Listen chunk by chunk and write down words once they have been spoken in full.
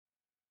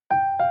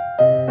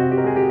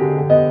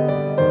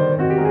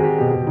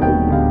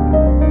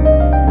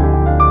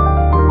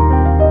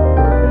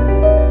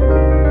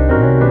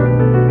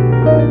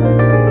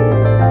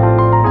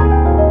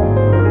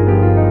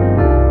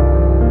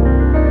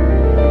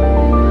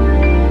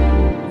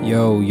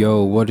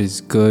Yo, what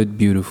is good,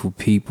 beautiful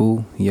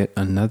people? Yet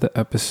another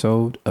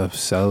episode of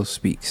Cell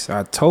Speaks.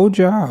 I told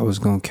y'all I was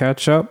going to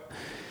catch up,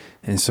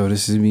 and so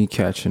this is me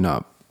catching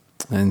up.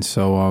 And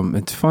so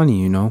it's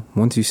funny,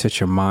 once you set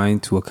your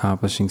mind to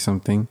accomplishing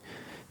something,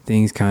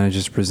 things kind of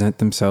just present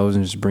themselves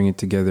and just bring it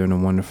together in a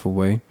wonderful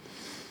way.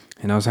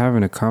 And I was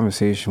having a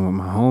conversation with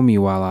my homie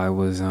while I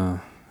was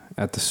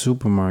at the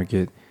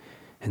supermarket,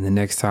 and the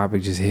next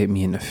topic just hit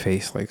me in the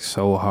face like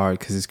so hard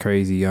because it's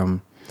crazy.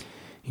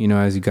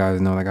 As you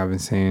guys know, like I've been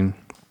saying,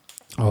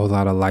 a whole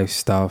lot of life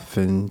stuff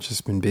and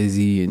just been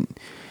busy and,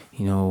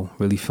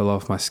 really fell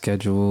off my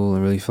schedule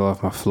and really fell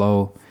off my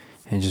flow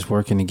and just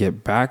working to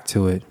get back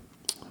to it.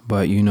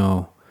 But,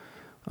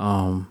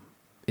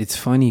 it's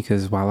funny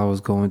because while I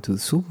was going to the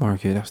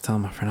supermarket, I was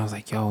telling my friend, I was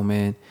like, yo,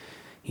 man,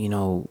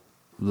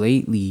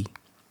 lately,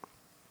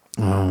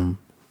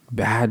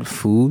 bad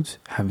foods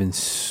have been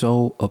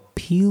so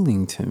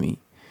appealing to me.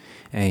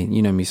 And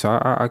you know me, so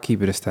I'll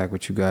keep it a stack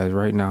with you guys.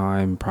 Right now,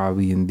 I'm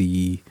probably in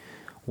the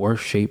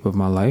worst shape of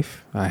my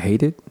life. I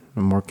hate it.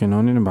 I'm working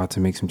on it. I'm about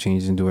to make some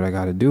changes and do what I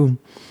got to do.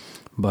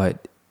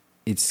 But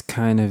it's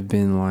kind of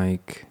been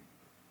like,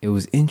 it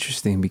was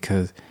interesting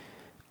because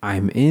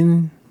I'm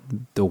in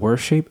the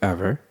worst shape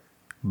ever,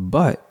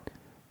 but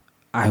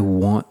I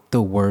want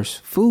the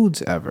worst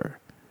foods ever.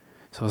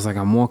 So it's like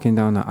I'm walking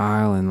down the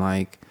aisle and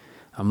like,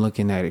 I'm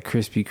looking at a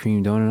Krispy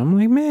Kreme donut. I'm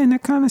like, man,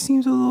 that kind of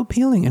seems a little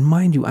appealing. And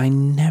mind you, I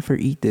never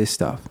eat this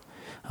stuff.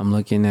 I'm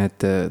looking at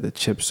the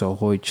Chips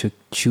Ahoy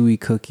chewy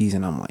cookies,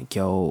 and I'm like,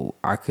 yo,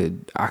 I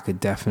could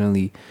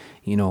definitely,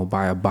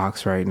 buy a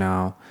box right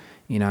now.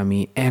 You know what I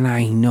mean? And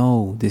I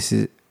know this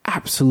is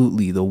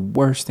absolutely the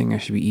worst thing I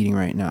should be eating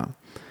right now.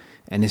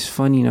 And it's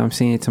funny, I'm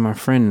saying it to my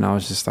friend, and I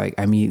was just like,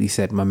 I immediately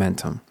said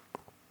momentum.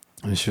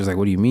 And she was like,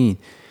 what do you mean?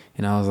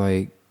 And I was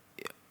like,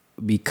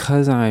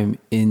 because I'm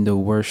in the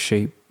worst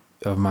shape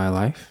of my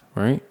life,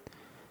 right?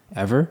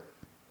 Ever.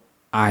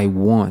 I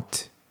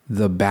want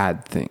the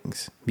bad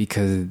things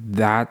because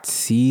that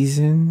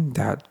season,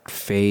 that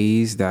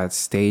phase, that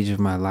stage of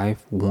my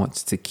life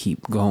wants to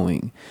keep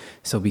going.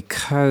 So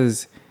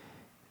because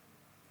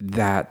of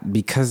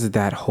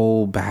that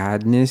whole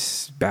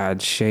badness,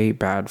 bad shape,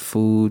 bad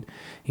food,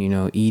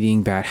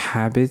 eating bad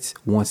habits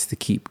wants to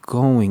keep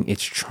going.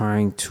 It's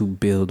trying to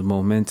build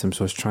momentum.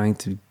 So it's trying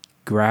to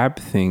grab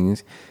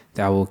things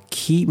that will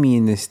keep me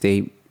in this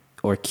state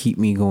or keep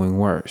me going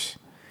worse.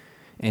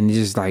 And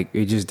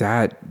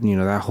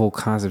that whole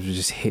concept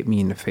just hit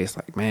me in the face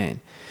like, man.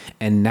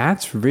 And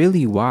that's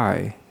really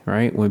why,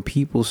 right? When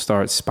people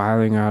start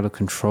spiraling out of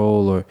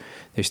control or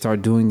they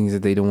start doing things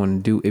that they don't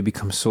want to do, it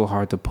becomes so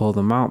hard to pull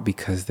them out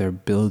because they're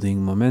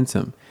building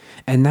momentum.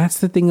 And that's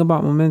the thing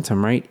about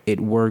momentum, right?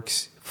 It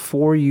works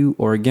for you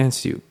or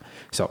against you.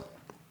 So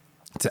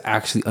to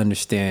actually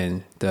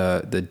understand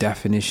the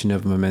definition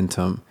of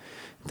momentum,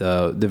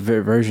 the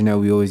version that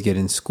we always get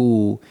in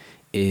school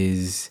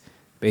is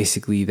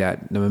basically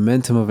that the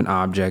momentum of an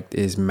object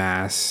is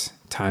mass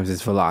times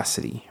its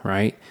velocity,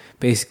 right?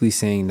 Basically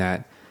saying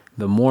that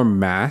the more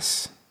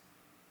mass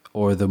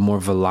or the more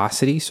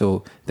velocity,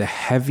 so the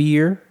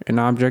heavier an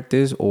object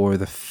is or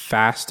the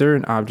faster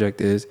an object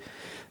is,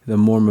 the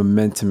more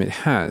momentum it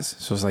has.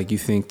 So it's like you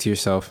think to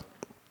yourself,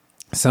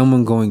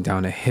 someone going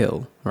down a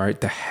hill,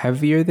 right? The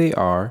heavier they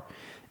are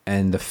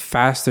and the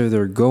faster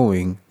they're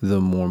going, the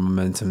more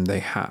momentum they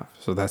have.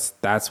 So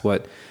that's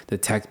what the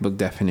textbook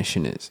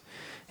definition is.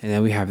 And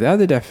then we have the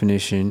other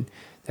definition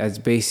that's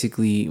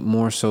basically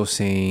more so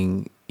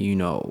saying,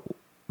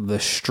 the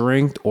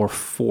strength or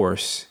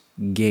force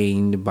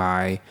gained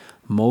by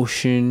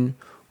motion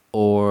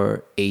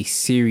or a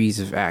series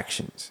of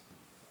actions.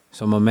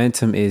 So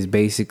momentum is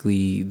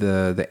basically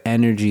the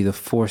energy, the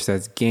force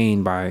that's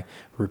gained by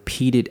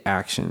repeated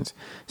actions.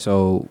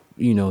 So,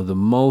 the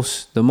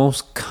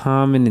most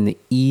common and the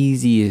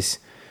easiest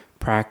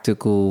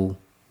practical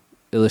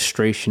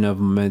illustration of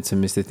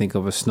momentum is to think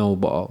of a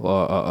snowball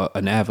or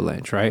an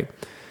avalanche, right?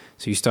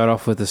 So you start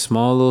off with a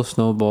small little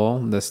snowball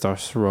that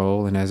starts to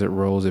roll, and as it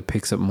rolls, it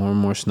picks up more and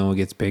more snow. It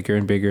gets bigger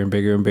and bigger and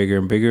bigger and bigger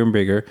and bigger and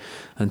bigger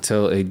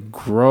until it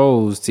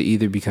grows to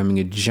either becoming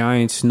a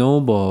giant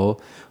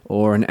snowball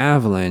or an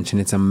avalanche,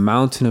 and it's a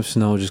mountain of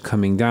snow just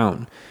coming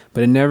down.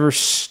 But it never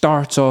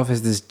starts off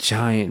as this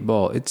giant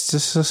ball. It's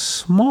just a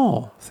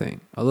small thing,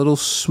 a little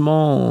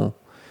small,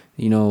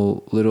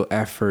 little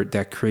effort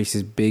that creates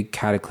this big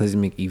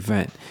cataclysmic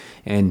event.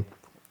 And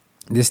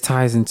this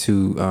ties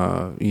into,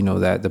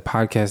 that the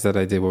podcast that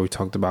I did where we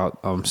talked about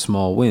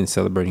small wins,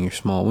 celebrating your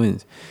small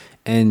wins.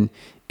 And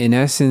in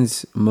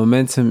essence,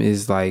 momentum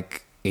is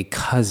like a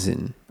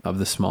cousin of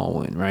the small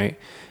win, right?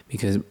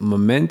 Because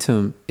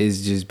momentum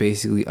is just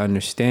basically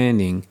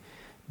understanding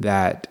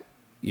that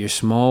your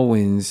small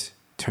wins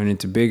turn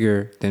into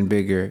bigger, then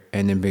bigger,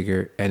 and then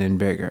bigger, and then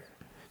bigger.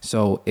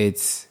 So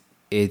it's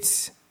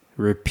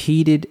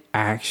repeated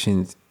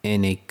actions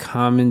in a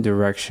common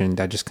direction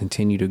that just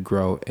continue to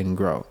grow and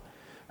grow,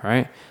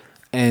 right?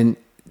 And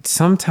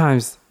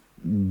sometimes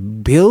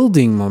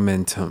building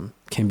momentum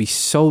can be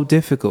so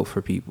difficult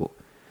for people.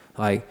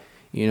 Like,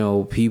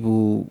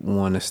 people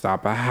want to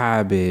stop a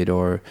habit,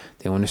 or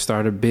they want to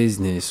start a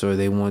business, or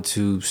they want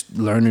to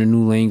learn a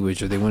new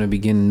language, or they want to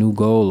begin a new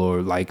goal,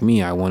 or like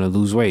me, I want to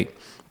lose weight,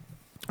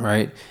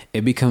 right?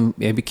 It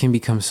can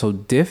become so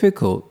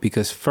difficult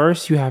because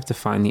first you have to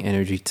find the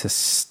energy to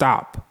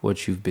stop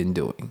what you've been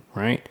doing,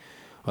 right?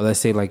 Or let's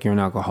say like you're an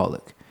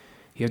alcoholic.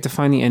 You have to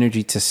find the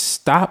energy to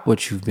stop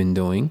what you've been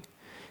doing.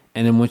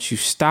 And then once you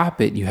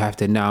stop it, you have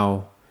to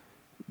now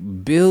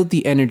build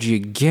the energy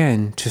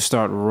again to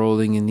start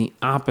rolling in the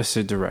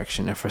opposite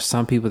direction. And for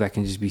some people, that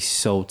can just be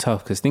so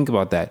tough, because think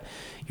about that.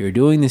 You're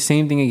doing the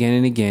same thing again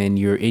and again.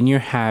 You're in your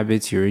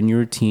habits, you're in your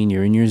routine,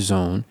 you're in your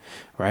zone,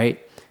 right?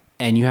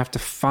 And you have to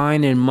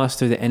find and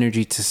muster the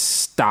energy to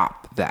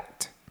stop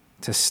that,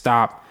 to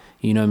stop,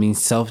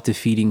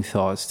 self-defeating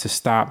thoughts, to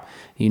stop,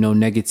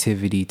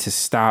 negativity, to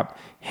stop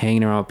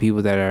hanging around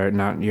people that are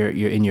not you're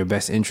in your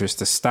best interest,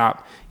 to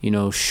stop,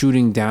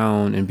 shooting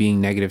down and being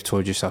negative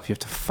towards yourself. You have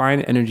to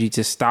find energy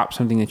to stop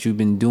something that you've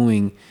been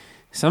doing,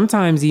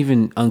 sometimes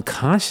even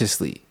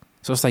unconsciously.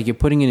 So it's like you're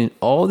putting in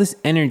all this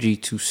energy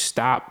to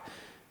stop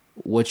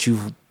what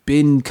you've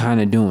been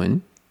kind of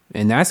doing.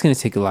 And that's going to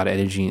take a lot of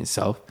energy in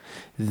itself.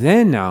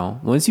 Then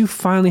now, once you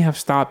finally have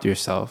stopped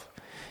yourself,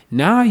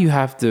 now you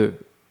have to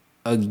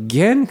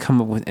again come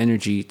up with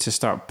energy to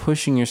start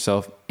pushing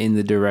yourself in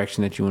the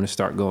direction that you want to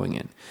start going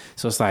in.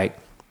 So it's like,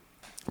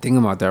 think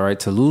about that, right?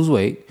 To lose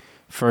weight,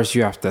 first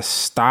you have to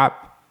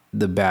stop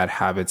the bad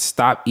habits,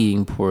 stop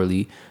eating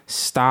poorly,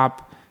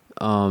 stop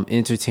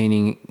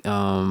entertaining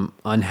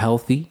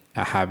unhealthy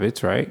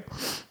habits, right?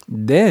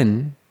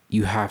 Then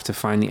you have to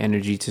find the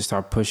energy to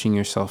start pushing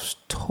yourself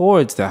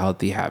towards the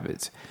healthy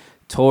habits,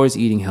 towards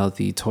eating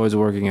healthy, towards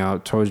working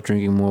out, towards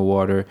drinking more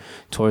water,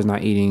 towards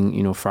not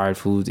eating, fried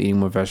foods, eating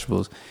more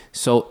vegetables.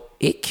 So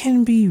it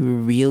can be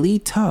really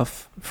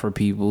tough for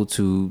people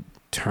to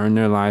turn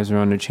their lives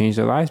around or change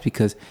their lives,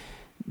 because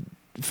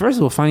first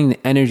of all, finding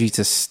the energy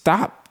to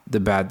stop the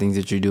bad things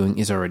that you're doing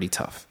is already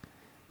tough.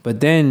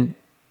 But then,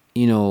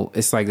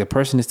 it's like the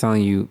person is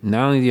telling you,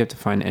 not only do you have to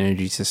find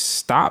energy to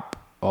stop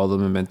all the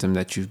momentum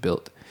that you've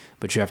built,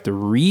 but you have to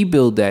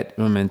rebuild that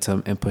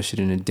momentum and push it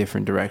in a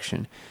different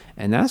direction.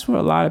 And that's where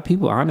a lot of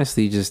people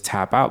honestly just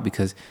tap out,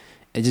 because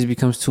it just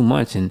becomes too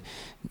much. And,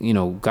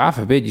 God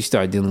forbid you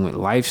start dealing with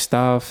life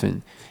stuff,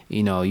 and,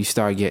 you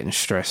start getting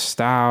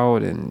stressed out,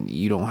 and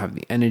you don't have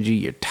the energy,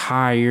 you're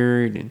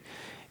tired, and,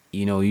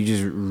 you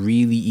just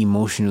really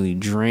emotionally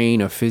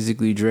drained or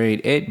physically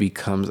drained. It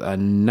becomes a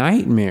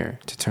nightmare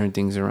to turn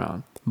things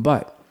around.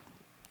 But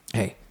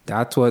hey,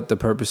 that's what the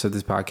purpose of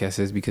this podcast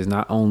is, because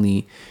not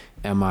only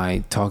am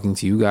I talking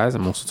to you guys,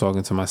 I'm also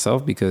talking to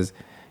myself, because,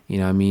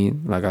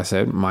 like I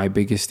said, my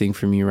biggest thing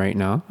for me right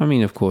now,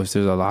 of course,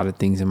 there's a lot of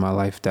things in my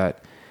life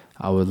that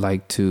I would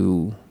like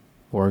to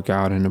work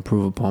out and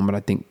improve upon. But I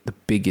think the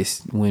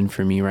biggest win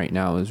for me right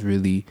now is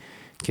really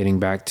getting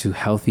back to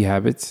healthy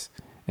habits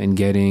and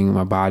getting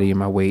my body and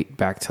my weight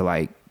back to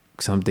like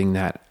something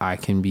that I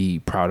can be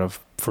proud of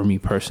for me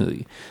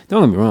personally.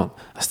 Don't get me wrong.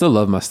 I still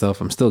love my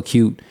stuff. I'm still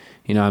cute.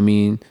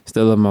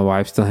 Still love my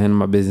wife, still handle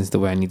my business the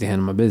way I need to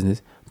handle my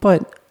business.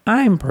 But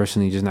I'm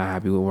personally just not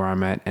happy with where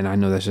I'm at. And I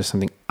know that's just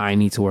something I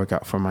need to work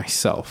out for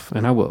myself.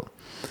 And I will.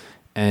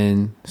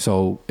 And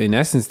so in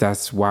essence,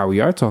 that's why we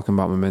are talking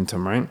about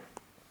momentum, right?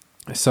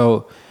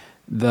 So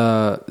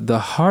the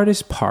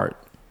hardest part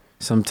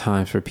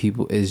sometimes for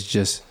people is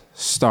just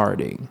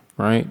starting,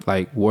 right?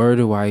 Like, where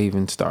do I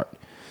even start?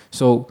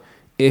 So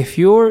if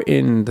you're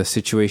in the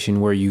situation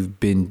where you've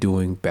been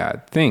doing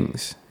bad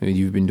things,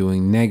 you've been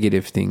doing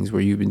negative things,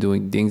 where you've been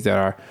doing things that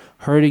are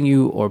hurting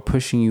you or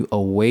pushing you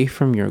away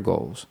from your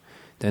goals,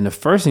 then the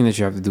first thing that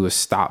you have to do is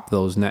stop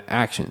those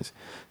actions.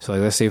 So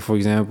like, let's say, for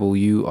example,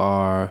 you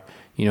are,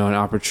 an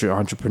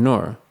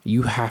entrepreneur.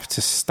 You have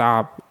to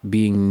stop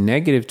being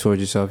negative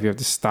towards yourself. You have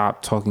to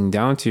stop talking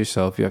down to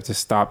yourself. You have to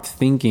stop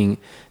thinking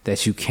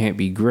that you can't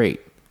be great.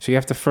 So you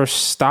have to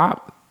first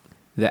stop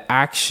the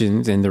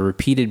actions and the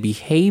repeated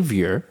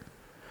behavior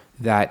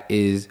that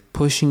is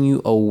pushing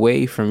you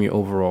away from your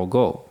overall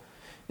goal.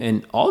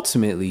 And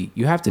ultimately,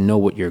 you have to know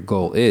what your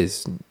goal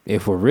is.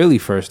 If we're really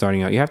first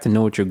starting out, you have to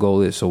know what your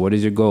goal is. So what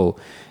is your goal?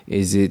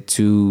 Is it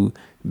to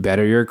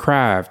better your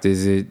craft?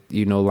 Is it,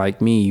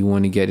 like me, you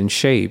want to get in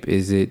shape?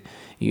 Is it,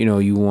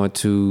 you want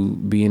to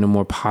be in a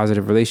more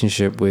positive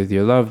relationship with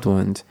your loved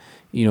ones?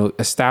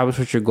 Establish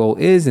what your goal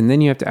is. And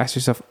then you have to ask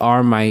yourself,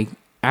 are my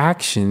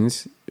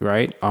actions,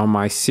 right? Are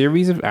my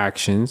series of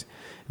actions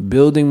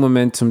building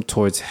momentum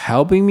towards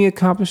helping me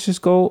accomplish this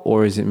goal,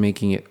 or is it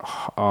making it,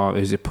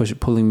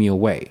 pulling me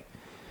away?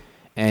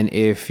 And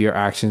if your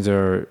actions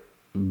are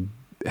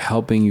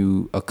helping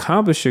you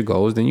accomplish your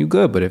goals, then you're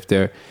good. But if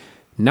they're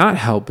not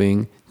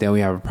helping, then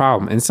we have a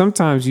problem. And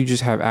sometimes you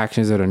just have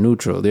actions that are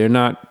neutral. They're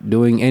not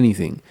doing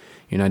anything.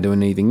 You're not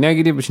doing anything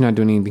negative, but you're not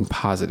doing anything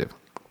positive.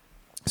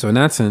 So in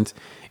that sense,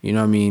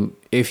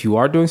 if you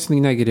are doing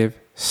something negative,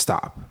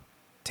 stop.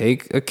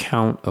 Take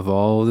account of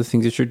all the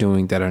things that you're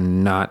doing that are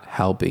not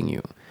helping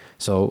you.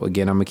 So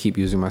again, I'm gonna keep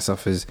using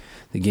myself as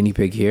the guinea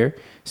pig here.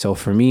 So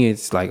for me,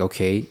 it's like,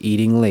 okay,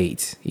 eating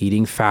late,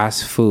 eating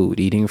fast food,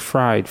 eating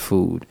fried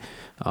food,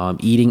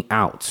 eating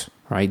out,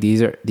 right?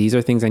 These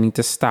are things I need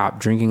to stop.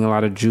 Drinking a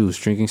lot of juice,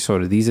 drinking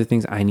soda. These are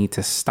things I need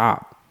to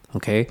stop.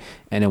 Okay.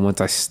 And then once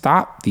I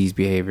stop these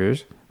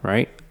behaviors,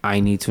 right, I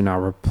need to now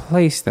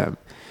replace them.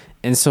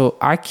 And so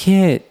I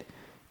can't,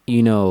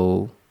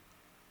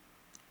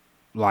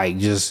 like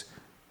just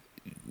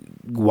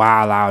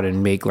wild out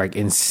and make like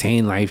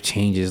insane life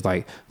changes,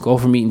 like go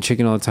from eating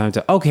chicken all the time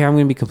to, okay, I'm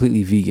going to be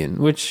completely vegan,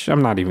 which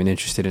I'm not even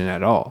interested in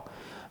at all.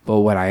 But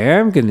what I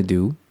am going to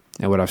do,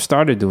 and what I've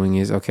started doing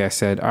is, okay, I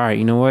said, all right,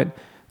 you know what?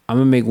 I'm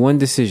going to make one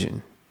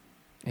decision.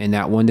 And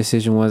that one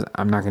decision was,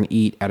 I'm not going to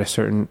eat at a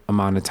certain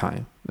amount of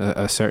time,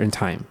 a certain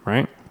time,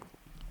 right?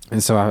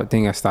 And so I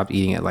think I stopped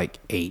eating at like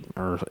 8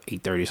 or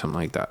 8:30, something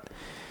like that.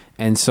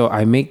 And so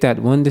I make that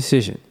one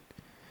decision.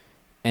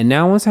 And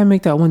now once I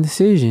make that one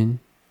decision,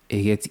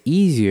 it gets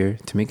easier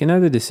to make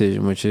another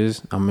decision, which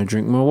is I'm going to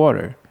drink more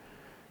water.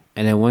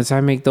 And then once I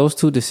make those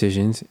two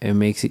decisions, it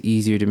makes it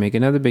easier to make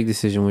another big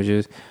decision, which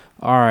is,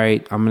 all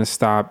right, I'm going to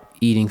stop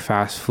eating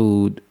fast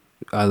food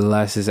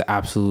unless it's an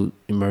absolute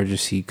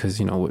emergency. Because,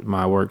 with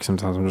my work,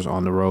 sometimes I'm just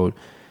on the road.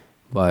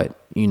 But,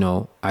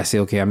 I say,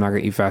 okay, I'm not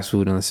going to eat fast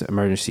food unless it's an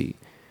emergency.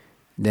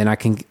 Then I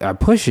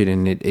push it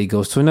and it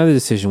goes to another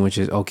decision, which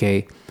is,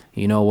 okay,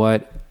 you know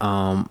what?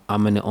 I'm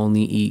going to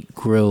only eat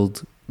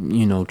grilled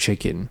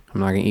chicken.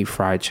 I'm not going to eat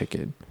fried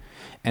chicken.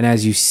 And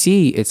as you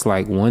see, it's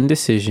like one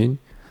decision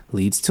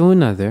leads to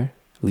another,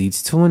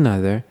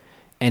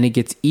 and it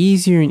gets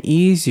easier and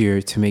easier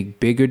to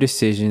make bigger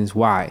decisions.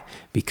 Why?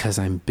 Because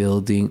I'm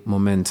building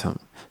momentum.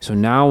 So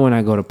now when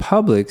I go to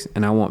Publix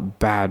and I want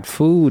bad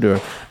food, or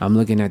I'm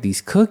looking at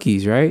these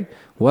cookies, right?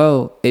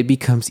 Well, it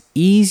becomes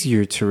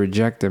easier to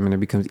reject them, and it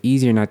becomes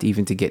easier not to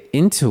even to get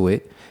into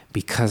it,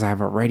 because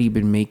I've already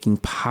been making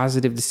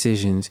positive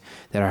decisions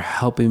that are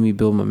helping me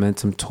build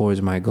momentum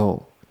towards my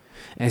goal.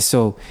 And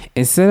so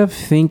instead of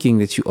thinking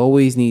that you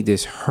always need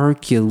this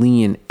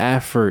Herculean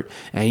effort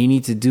and you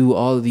need to do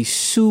all of these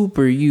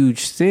super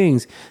huge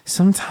things,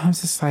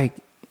 sometimes it's like,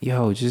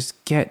 just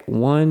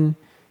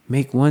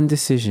make one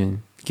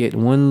decision, get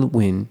one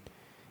win.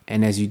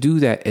 And as you do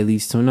that, it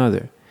leads to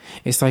another.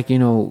 It's like,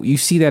 you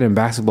see that in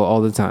basketball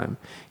all the time.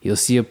 You'll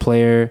see a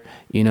player,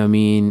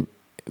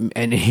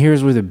 and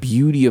here's where the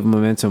beauty of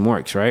momentum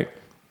works, right?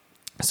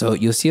 So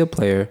you'll see a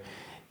player,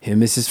 he'll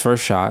miss his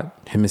first shot,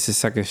 he'll miss his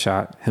second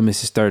shot, he'll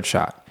miss his third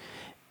shot.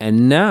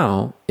 And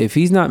now, if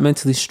he's not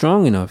mentally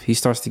strong enough, he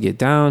starts to get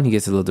down, he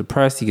gets a little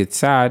depressed, he gets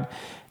sad,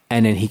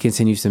 and then he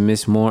continues to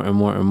miss more and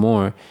more and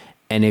more.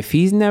 And if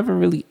he's never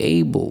really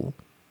able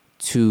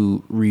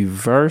to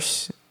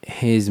reverse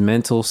his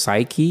mental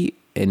psyche,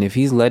 and if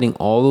he's letting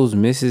all those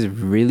misses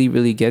really,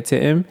 really get to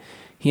him,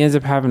 he ends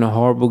up having a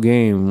horrible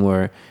game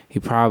where he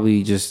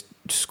probably just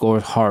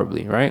scores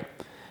horribly, right?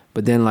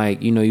 But then,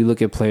 you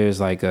look at players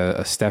like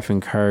a Stephen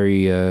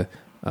Curry,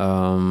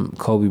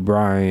 Kobe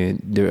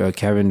Bryant,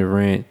 Kevin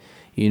Durant,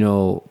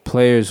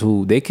 players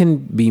who they can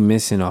be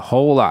missing a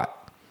whole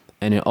lot.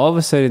 And then all of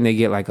a sudden they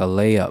get like a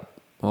layup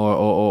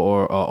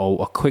or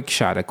a quick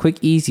shot, a quick,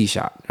 easy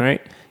shot,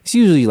 right? It's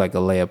usually like a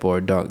layup or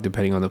a dunk,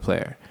 depending on the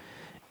player.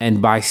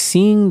 And by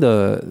seeing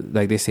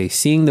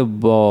seeing the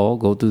ball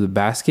go through the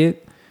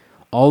basket,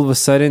 all of a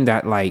sudden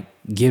that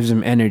gives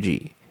them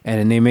energy. And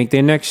then they make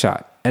their next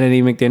shot. And then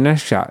they make their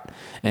next shot.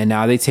 And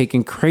now they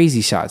taking crazy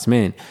shots.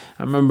 Man,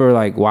 I remember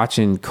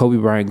watching Kobe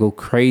Bryant go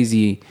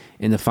crazy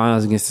in the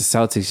finals against the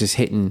Celtics, just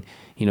hitting,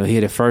 he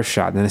hit a first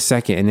shot, then a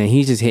second. And then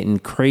he's just hitting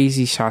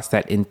crazy shots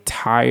that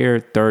entire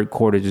third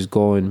quarter, just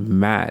going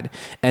mad.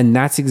 And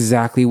that's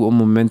exactly what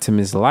momentum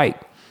is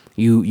like.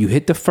 You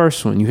hit the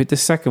first one, you hit the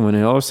second one,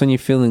 and all of a sudden you're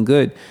feeling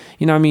good.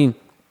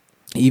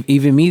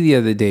 Even me the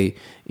other day,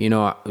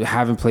 I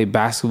haven't played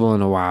basketball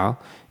in a while.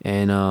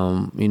 And,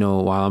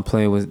 while I'm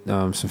playing with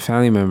some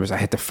family members, I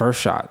hit the first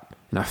shot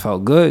and I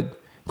felt good.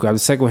 Grab the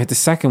second one, hit the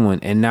second one.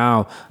 And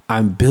now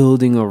I'm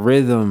building a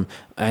rhythm.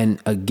 And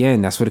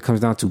again, that's what it comes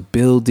down to,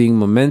 building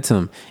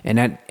momentum.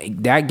 And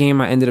that game,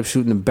 I ended up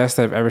shooting the best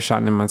I've ever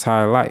shot in my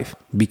entire life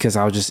because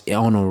I was just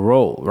on a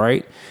roll,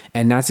 right?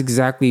 And that's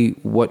exactly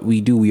what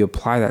we do. We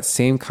apply that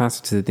same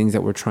concept to the things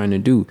that we're trying to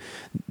do.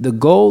 The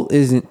goal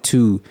isn't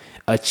to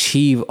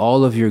achieve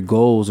all of your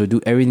goals or do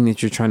everything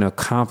that you're trying to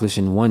accomplish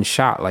in one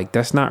shot.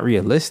 That's not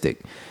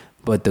realistic.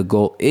 But the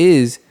goal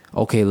is,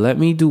 okay, let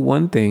me do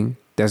one thing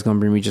that's going to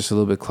bring me just a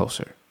little bit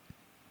closer,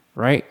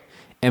 right?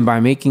 And by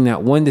making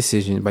that one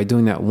decision, by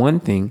doing that one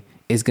thing,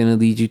 it's going to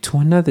lead you to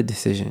another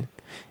decision.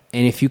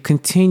 And if you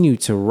continue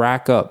to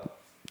rack up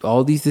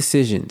all these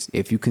decisions,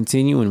 if you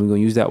continue, and we're going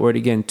to use that word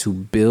again, to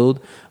build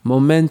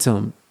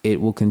momentum,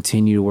 it will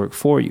continue to work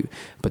for you.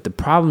 But the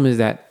problem is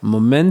that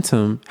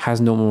momentum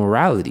has no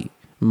morality.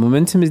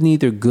 Momentum is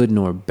neither good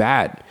nor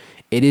bad.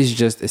 It is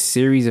just a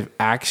series of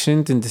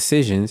actions and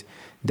decisions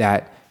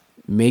that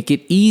make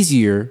it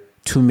easier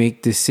to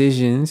make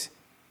decisions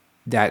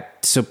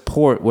that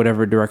support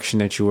whatever direction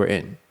that you are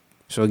in.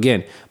 So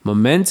again,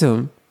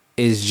 momentum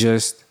is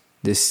just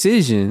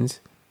decisions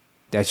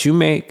that you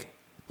make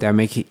that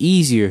make it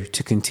easier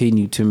to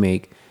continue to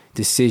make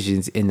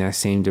decisions in that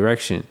same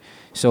direction.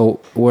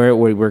 So where it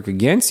would work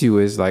against you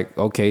is like,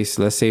 okay,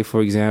 so let's say,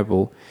 for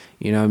example,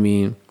 you know what I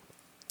mean,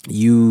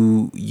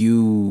 you've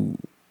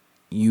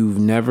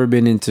never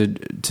been into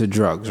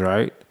drugs,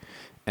 right?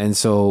 And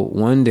so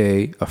one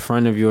day a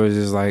friend of yours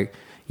is like,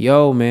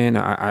 yo, man,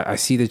 I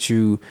see that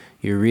you're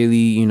really,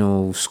 you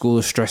know, school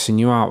is stressing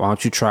you out. Why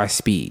don't you try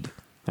speed?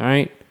 All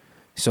right.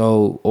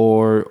 So,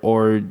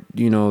 or,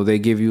 you know, they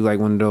give you like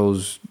one of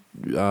those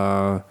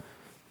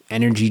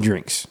energy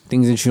drinks,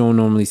 things that you don't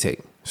normally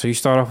take. So you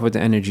start off with the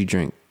energy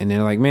drink and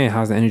they're like, man,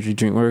 how's the energy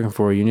drink working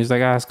for you? And it's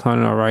like, it's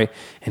kind of all right.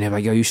 And they're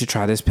like, yo, you should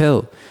try this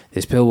pill.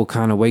 This pill will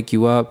kind of wake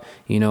you up,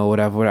 you know,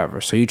 whatever.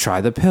 So you try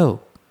the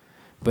pill.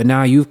 But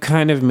now you've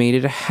kind of made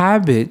it a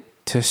habit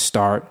to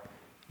start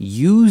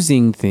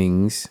using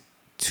things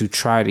to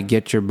try to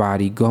get your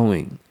body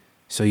going.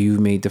 So you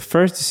made the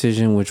first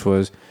decision, which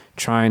was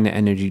trying the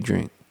energy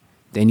drink.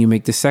 Then you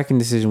make the second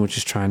decision, which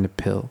is trying the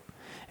pill.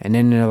 And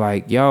then they're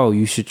like, yo,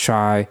 you should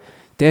try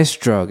this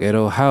drug.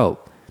 It'll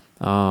help.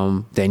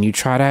 Then you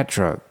try that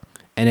drug.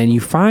 And then you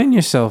find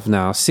yourself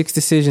now 6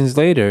 decisions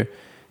later,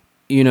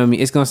 you know what I mean?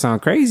 It's going to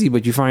sound crazy,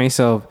 but you find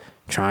yourself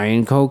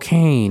trying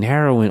cocaine,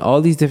 heroin,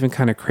 all these different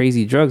kind of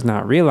crazy drugs,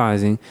 not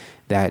realizing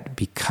that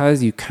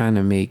because you kind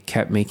of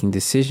kept making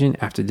decision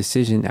after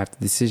decision after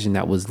decision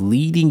that was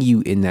leading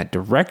you in that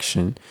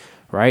direction,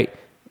 right?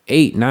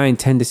 8, 9,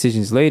 10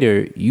 decisions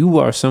later, you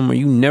are somewhere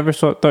you never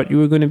thought you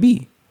were going to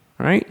be,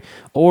 right?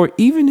 Or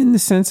even in the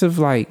sense of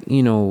like,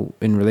 you know,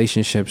 in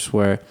relationships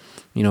where,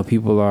 you know,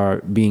 people are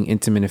being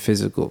intimate and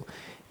physical.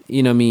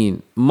 You know what I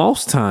mean?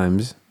 Most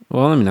times,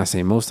 well, let me not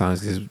say most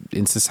times, because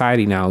in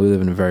society now, we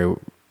live in a very,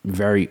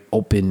 very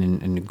open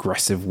and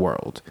aggressive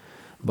world.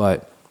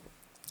 But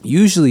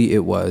usually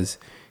it was,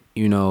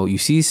 you know, you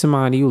see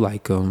somebody, you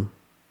like them,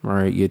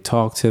 right? You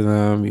talk to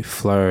them, you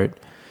flirt.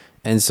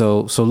 And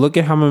so look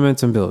at how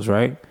momentum builds,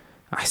 right?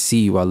 I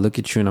see you, I look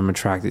at you and I'm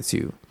attracted to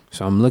you.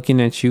 So I'm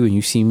looking at you and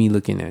you see me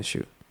looking at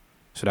you.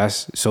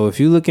 So if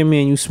you look at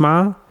me and you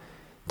smile,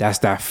 that's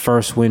that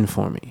first win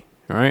for me,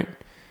 all right?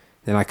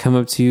 Then I come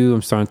up to you,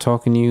 I'm starting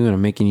talking to you and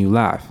I'm making you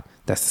laugh.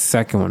 That's the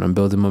second one, I'm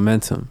building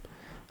momentum.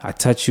 I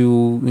touch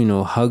you, you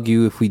know, hug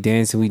you. If we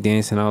dance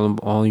and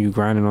all you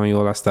grinding on you,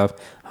 all that stuff,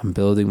 I'm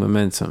building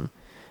momentum.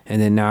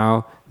 And then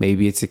now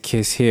maybe it's a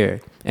kiss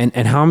here. And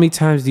how many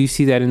times do you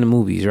see that in the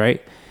movies,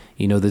 right?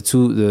 You know,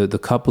 the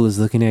couple is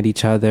looking at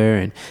each other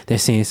and they're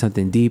saying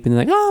something deep and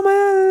they're like,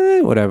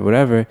 oh man,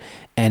 whatever.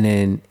 And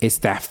then it's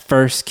that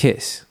first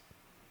kiss.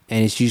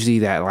 And it's usually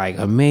that like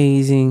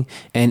amazing.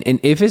 And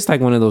if it's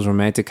like one of those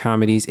romantic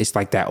comedies, it's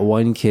like that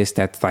one kiss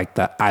that's like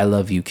the I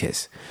love you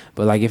kiss.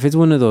 But like if it's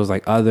one of those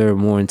like other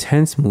more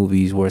intense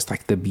movies where it's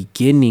like the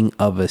beginning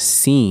of a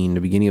scene,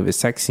 the beginning of a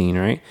sex scene,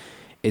 right?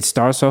 It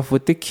starts off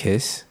with the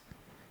kiss.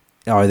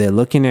 Or they're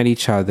looking at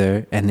each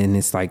other and then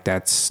it's like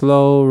that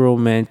slow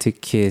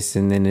romantic kiss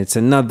and then it's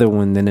another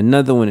one, then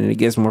another one, and it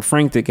gets more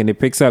frantic and it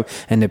picks up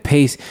and the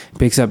pace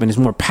picks up and it's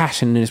more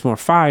passion and it's more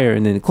fire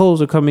and then the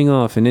clothes are coming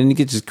off and then it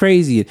gets just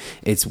crazy.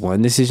 It's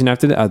one decision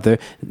after the other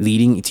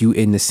leading to you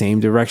in the same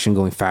direction,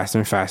 going faster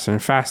and faster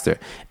and faster.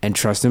 And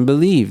trust and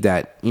believe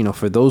that, you know,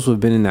 for those who have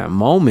been in that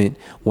moment,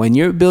 when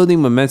you're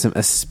building momentum,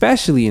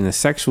 especially in a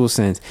sexual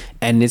sense,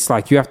 and it's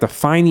like you have to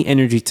find the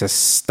energy to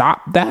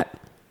stop that,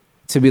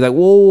 to be like,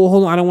 whoa,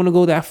 hold on, I don't want to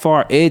go that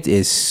far. It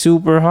is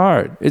super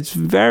hard. It's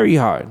very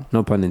hard.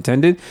 No pun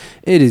intended.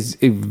 It is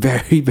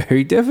very,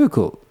 very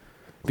difficult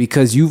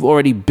because you've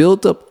already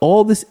built up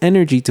all this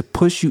energy to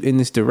push you in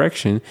this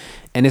direction.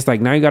 And it's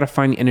like, now you got to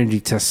find the energy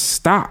to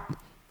stop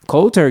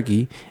cold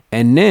turkey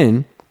and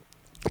then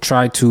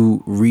try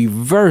to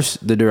reverse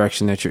the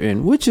direction that you're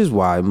in, which is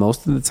why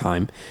most of the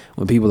time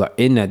when people are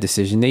in that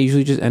decision, they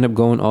usually just end up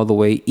going all the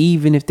way,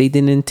 even if they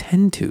didn't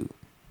intend to.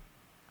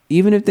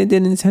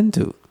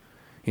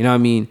 You know what I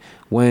mean?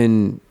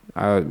 When,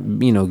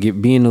 being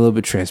a little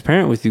bit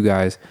transparent with you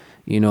guys,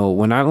 you know,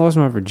 when I lost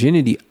my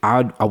virginity,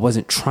 I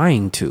wasn't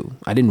trying to.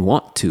 I didn't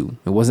want to.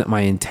 It wasn't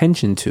my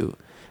intention to.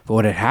 But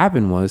what had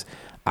happened was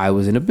I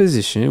was in a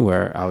position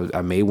where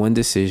I made one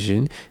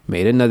decision,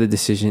 made another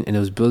decision, and it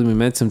was building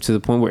momentum to the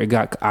point where it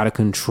got out of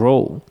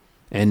control.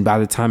 And by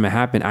the time it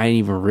happened, I didn't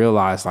even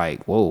realize,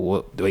 like,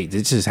 whoa, wait,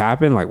 this just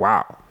happened? Like,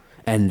 wow.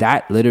 And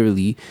that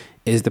literally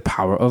is the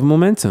power of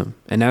momentum.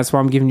 And that's why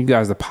I'm giving you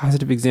guys the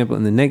positive example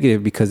and the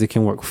negative, because it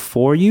can work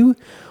for you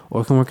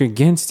or it can work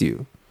against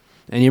you.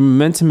 And your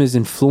momentum is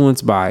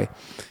influenced by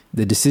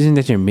the decision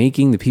that you're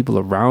making, the people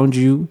around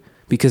you,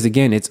 because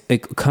again, it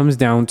comes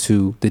down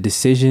to the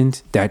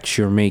decisions that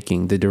you're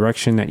making, the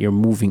direction that you're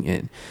moving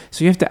in.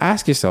 So you have to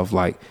ask yourself,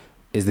 like,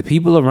 is the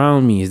people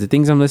around me, is the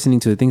things I'm listening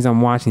to, the things I'm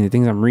watching, the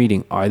things I'm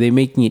reading, are they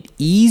making it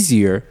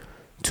easier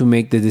to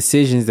make the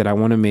decisions that I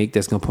want to make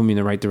that's going to put me in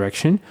the right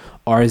direction?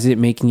 Or is it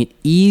making it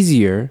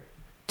easier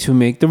to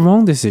make the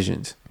wrong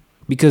decisions?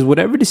 Because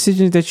whatever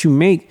decisions that you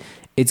make,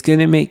 it's going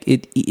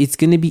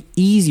to be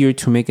easier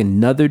to make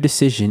another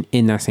decision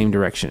in that same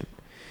direction.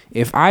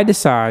 If I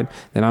decide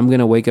that I'm going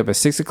to wake up at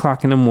 6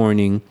 o'clock in the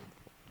morning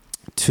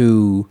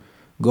to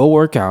go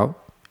work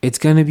out, It's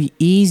going to be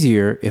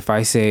easier if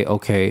I say,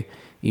 okay,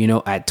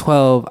 at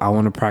 12, I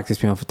want to practice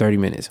piano for 30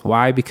 minutes.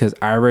 Why? Because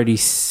I already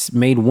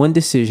made one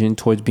decision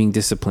towards being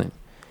disciplined.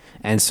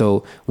 And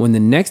so when the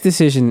next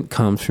decision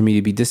comes for me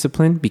to be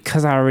disciplined,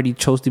 because I already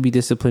chose to be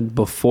disciplined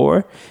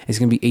before, it's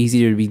going to be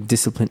easier to be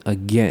disciplined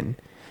again.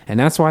 And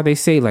that's why they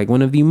say, like,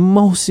 one of the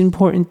most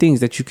important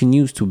things that you can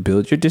use to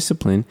build your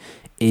discipline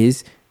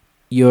is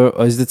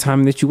the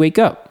time that you wake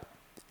up.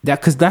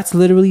 Because that's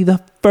literally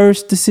the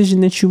first decision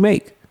that you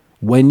make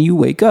when you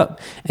wake up.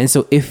 And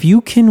so if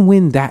you can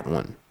win that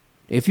one,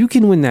 if you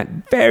can win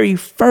that very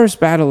first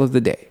battle of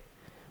the day,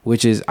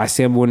 which is, I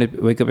say I'm going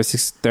to wake up at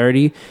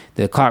 6:30.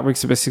 The clock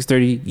wakes up at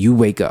 6:30. You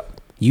wake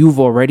up. You've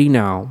already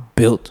now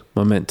built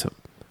momentum.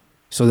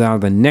 So now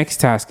the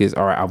next task is,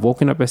 all right, I've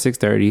woken up at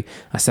 6:30.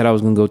 I said I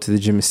was going to go to the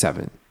gym at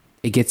 7.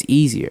 It gets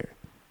easier.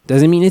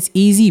 Doesn't mean it's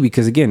easy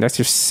because, again, that's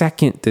your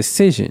second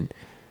decision,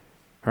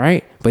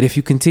 right? But if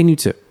you continue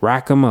to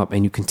rack them up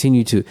and you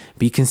continue to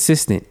be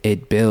consistent,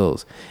 it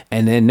builds.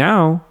 And then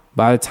now,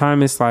 by the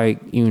time it's like,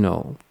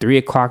 3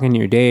 o'clock in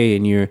your day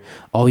and you're,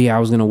 oh yeah, I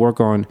was going to work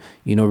on,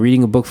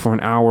 reading a book for an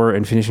hour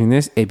and finishing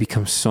this, it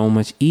becomes so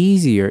much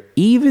easier,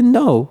 even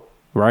though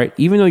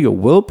your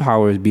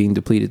willpower is being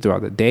depleted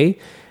throughout the day,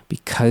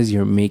 because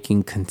you're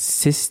making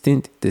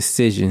consistent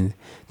decisions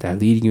that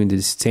lead you into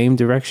the same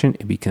direction,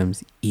 it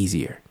becomes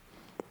easier.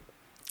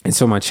 And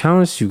so my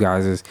challenge to you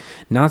guys is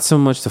not so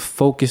much to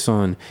focus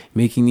on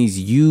making these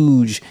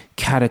huge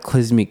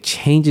cataclysmic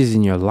changes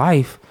in your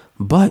life,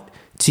 but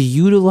to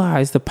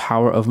utilize the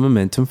power of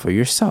momentum for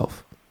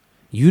yourself.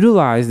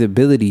 Utilize the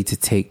ability to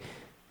take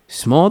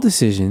small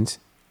decisions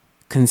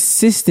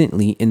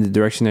consistently in the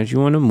direction that you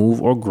want to move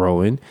or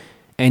grow in,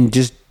 and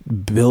just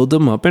build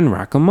them up and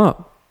rack them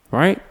up,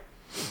 right?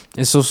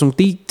 And so some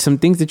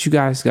things that you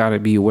guys got to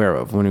be aware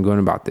of when you're going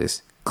about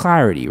this.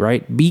 Clarity,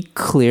 right? Be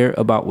clear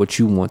about what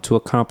you want to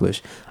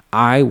accomplish.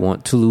 I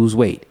want to lose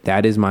weight.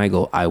 That is my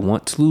goal. I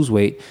want to lose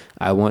weight.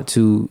 I want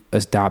to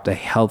adopt a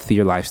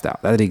healthier lifestyle.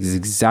 That is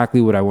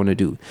exactly what I want to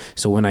do.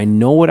 So when I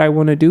know what I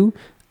want to do,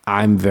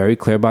 I'm very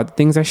clear about the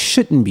things I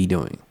shouldn't be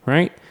doing,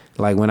 right?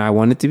 Like when I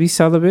wanted to be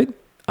celibate,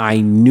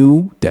 I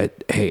knew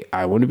that, hey,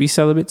 I want to be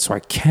celibate, so I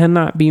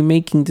cannot be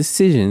making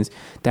decisions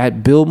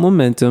that build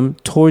momentum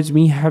towards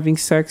me having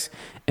sex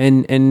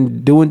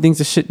and doing things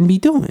I shouldn't be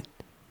doing.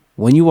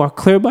 When you are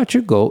clear about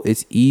your goal,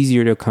 it's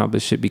easier to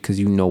accomplish it because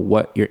you know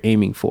what you're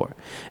aiming for.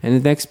 And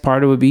the next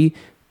part would be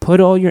put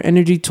all your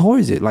energy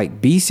towards it.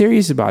 Like, be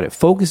serious about it,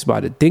 focus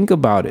about it, think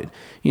about it.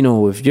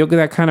 If you're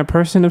that kind of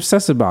person,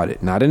 obsess about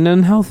it, not in an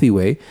unhealthy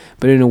way,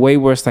 but in a way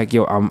where it's like,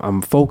 yo,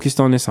 I'm focused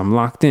on this, I'm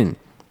locked in.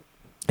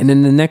 And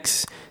then the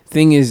next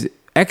thing is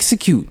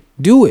execute,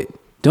 do it.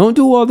 Don't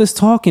do all this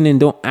talking and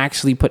don't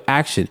actually put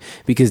action,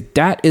 because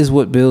that is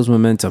what builds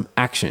momentum.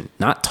 Action,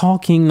 not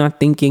talking, not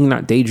thinking,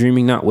 not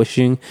daydreaming, not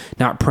wishing,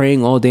 not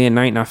praying all day and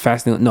night, not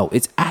fasting. No,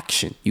 it's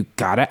action. You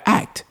gotta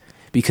act,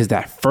 because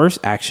that first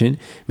action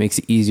makes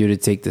it easier to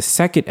take the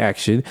second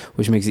action,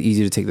 which makes it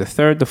easier to take the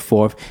third, the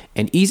fourth,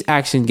 and each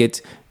action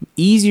gets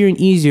easier and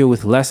easier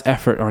with less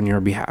effort on your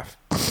behalf.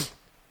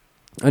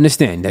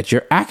 Understand that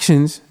your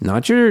actions,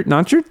 not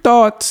your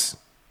thoughts,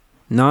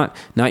 not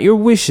your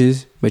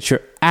wishes, but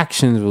your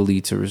actions will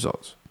lead to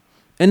results.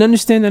 And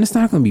understand that it's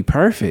not going to be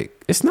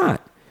perfect. It's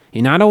not.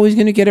 You're not always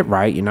going to get it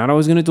right. You're not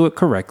always going to do it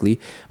correctly,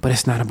 but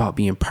it's not about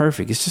being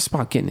perfect. It's just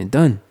about getting it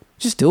done.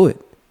 Just do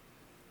it.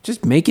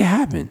 Just make it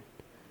happen.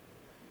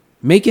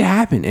 Make it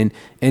happen. And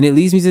it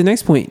leads me to the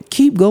next point.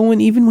 Keep going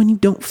even when you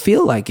don't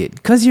feel like it,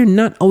 because you're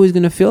not always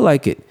going to feel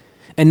like it.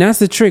 And that's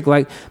the trick.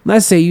 Like,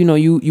 let's say,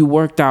 you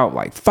worked out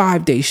like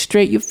 5 days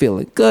straight. You're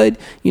feeling good.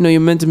 Your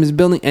momentum is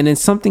building. And then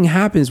something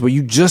happens where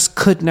you just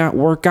could not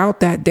work out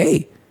that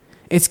day.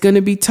 It's going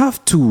to be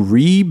tough to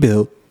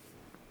rebuild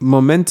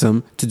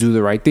momentum to do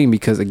the right thing.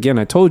 Because again,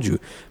 I told you,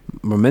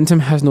 momentum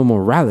has no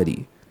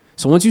morality.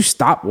 So once you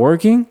stop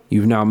working,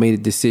 you've now made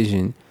a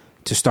decision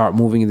to start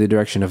moving in the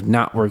direction of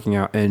not working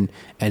out and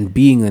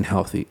being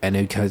unhealthy. And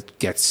it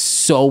gets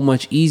so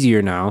much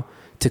easier now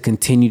to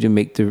continue to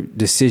make the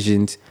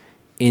decisions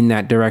in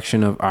that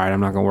direction of, all right, I'm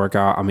not going to work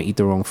out. I'm going to eat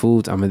the wrong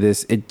foods. I'm going to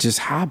this. It just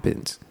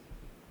happens.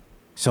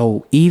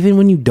 So even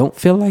when you don't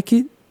feel like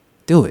it,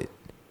 do it.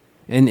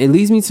 And it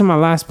leads me to my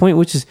last point,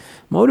 which is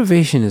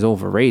motivation is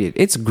overrated.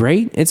 It's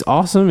great. It's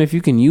awesome. If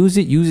you can use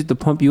it to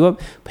pump you up,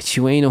 but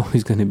you ain't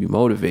always going to be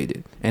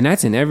motivated. And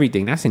that's in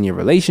everything. That's in your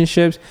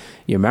relationships,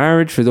 your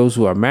marriage, for those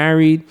who are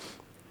married,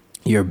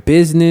 your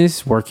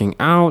business, working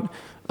out,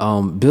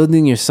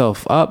 building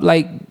yourself up.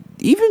 Like,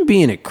 even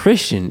being a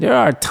Christian, there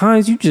are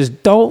times you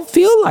just don't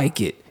feel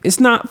like it. It's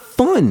not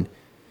fun.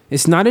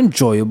 It's not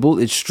enjoyable.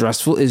 It's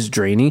stressful. It's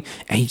draining.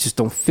 And you just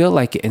don't feel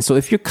like it. And so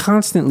if you're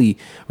constantly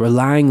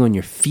relying on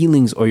your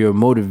feelings or your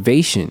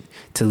motivation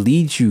to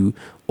lead you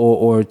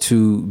or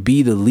to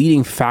be the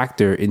leading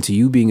factor into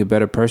you being a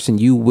better person,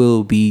 you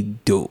will be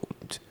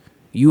doomed.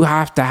 You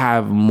have to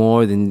have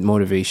more than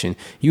motivation.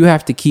 You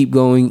have to keep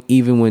going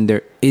even when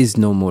there is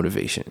no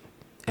motivation.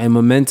 And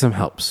momentum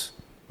helps.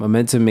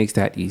 Momentum makes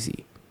that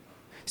easy.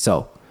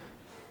 So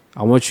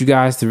I want you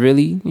guys to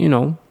really,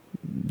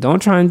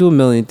 don't try and do a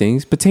million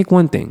things, but take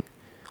one thing.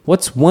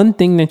 What's one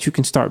thing that you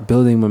can start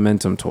building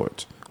momentum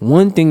towards?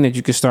 One thing that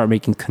you can start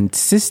making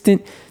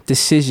consistent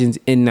decisions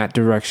in that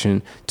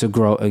direction to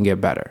grow and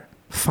get better.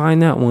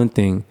 Find that one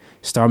thing,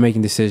 start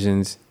making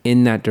decisions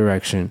in that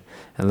direction,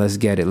 and let's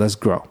get it. Let's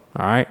grow.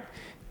 All right.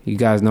 You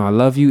guys know I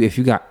love you. If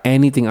you got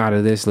anything out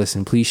of this,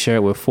 listen, please share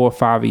it with 4 or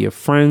 5 of your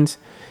friends.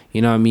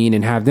 You know what I mean?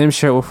 And have them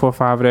share it with 4 or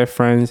 5 of their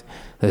friends.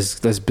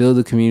 Let's build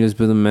a community, let's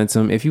build a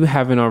momentum. If you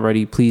haven't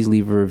already, please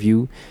leave a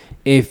review.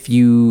 If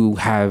you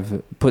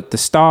have put the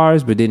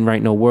stars but didn't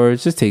write no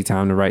words, just take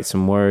time to write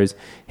some words.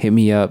 Hit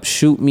me up.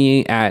 Shoot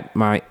me at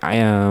my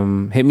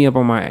hit me up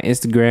on my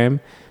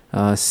Instagram,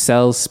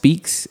 Selz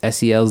Speaks,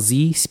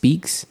 SELZ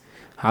Speaks.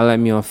 Holla at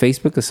me on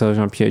Facebook, Selz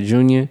Jean-Pierre Jr.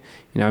 You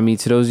know what I mean?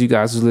 To those of you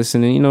guys who's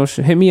listening, you know,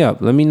 hit me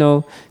up. Let me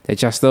know that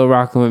y'all still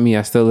rocking with me.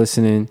 Y'all still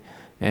listening.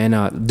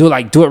 And do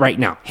it right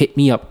now. Hit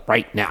me up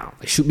right now.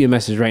 Like, shoot me a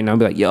message right now.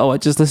 Be like, yo, I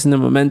just listened to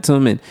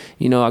Momentum and,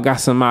 you know, I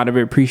got something out of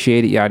it.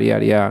 Appreciate it. Yada,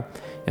 yada, yada.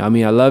 You know what I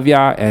mean? I love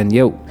y'all. And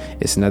yo,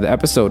 it's another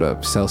episode of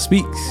Selz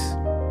Speaks.